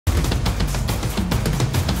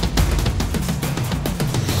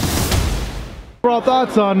Overall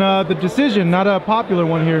thoughts on the decision, not a popular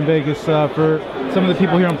one here in Vegas for some of the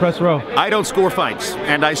people here on Press Row. I don't score fights,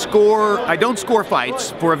 and I don't score fights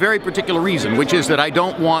for a very particular reason, which is that I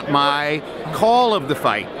don't want my call of the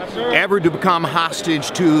fight ever to become hostage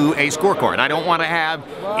to a scorecard. I don't want to have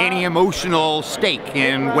any emotional stake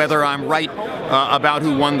in whether I'm right about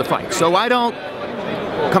who won the fight. So I don't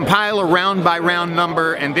compile a round-by-round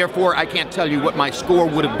number, and therefore I can't tell you what my score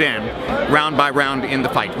would have been round by round in the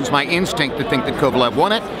fight. It was my instinct to think that Kovalev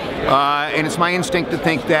won it, and it's my instinct to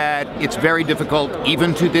think that it's very difficult,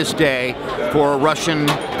 even to this day, for a Russian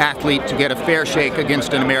athlete to get a fair shake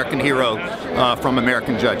against an American hero from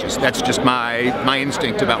American judges. That's just my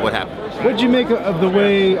instinct about what happened. What did you make of the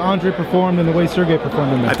way Andre performed and the way Sergey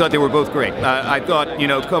performed in that? I thought they were both great. I thought, you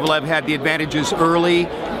know, Kovalev had the advantages early.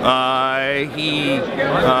 He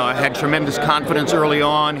had tremendous confidence early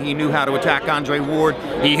on. He knew how to attack Andre Ward.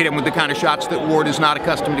 He hit him with the kind of shots that Ward is not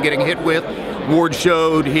accustomed to getting hit with. Ward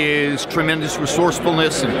showed his tremendous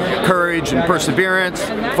resourcefulness and courage and perseverance,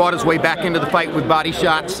 fought his way back into the fight with body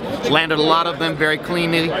shots, landed a lot of them very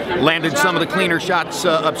cleanly, landed some of the cleaner shots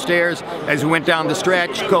upstairs as we went down the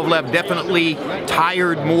stretch. Kovalev definitely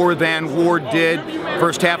tired more than Ward did.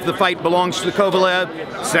 First half of the fight belongs to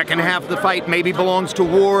Kovalev. Second half of the fight maybe belongs to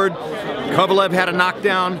Ward. Kovalev had a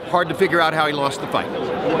knockdown. Hard to figure out how he lost the fight.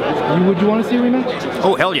 Would you want to see a rematch?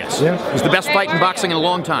 Oh, hell yes. Yeah. It was the best fight in boxing in a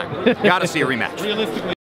long time. Got to see a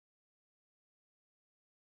rematch.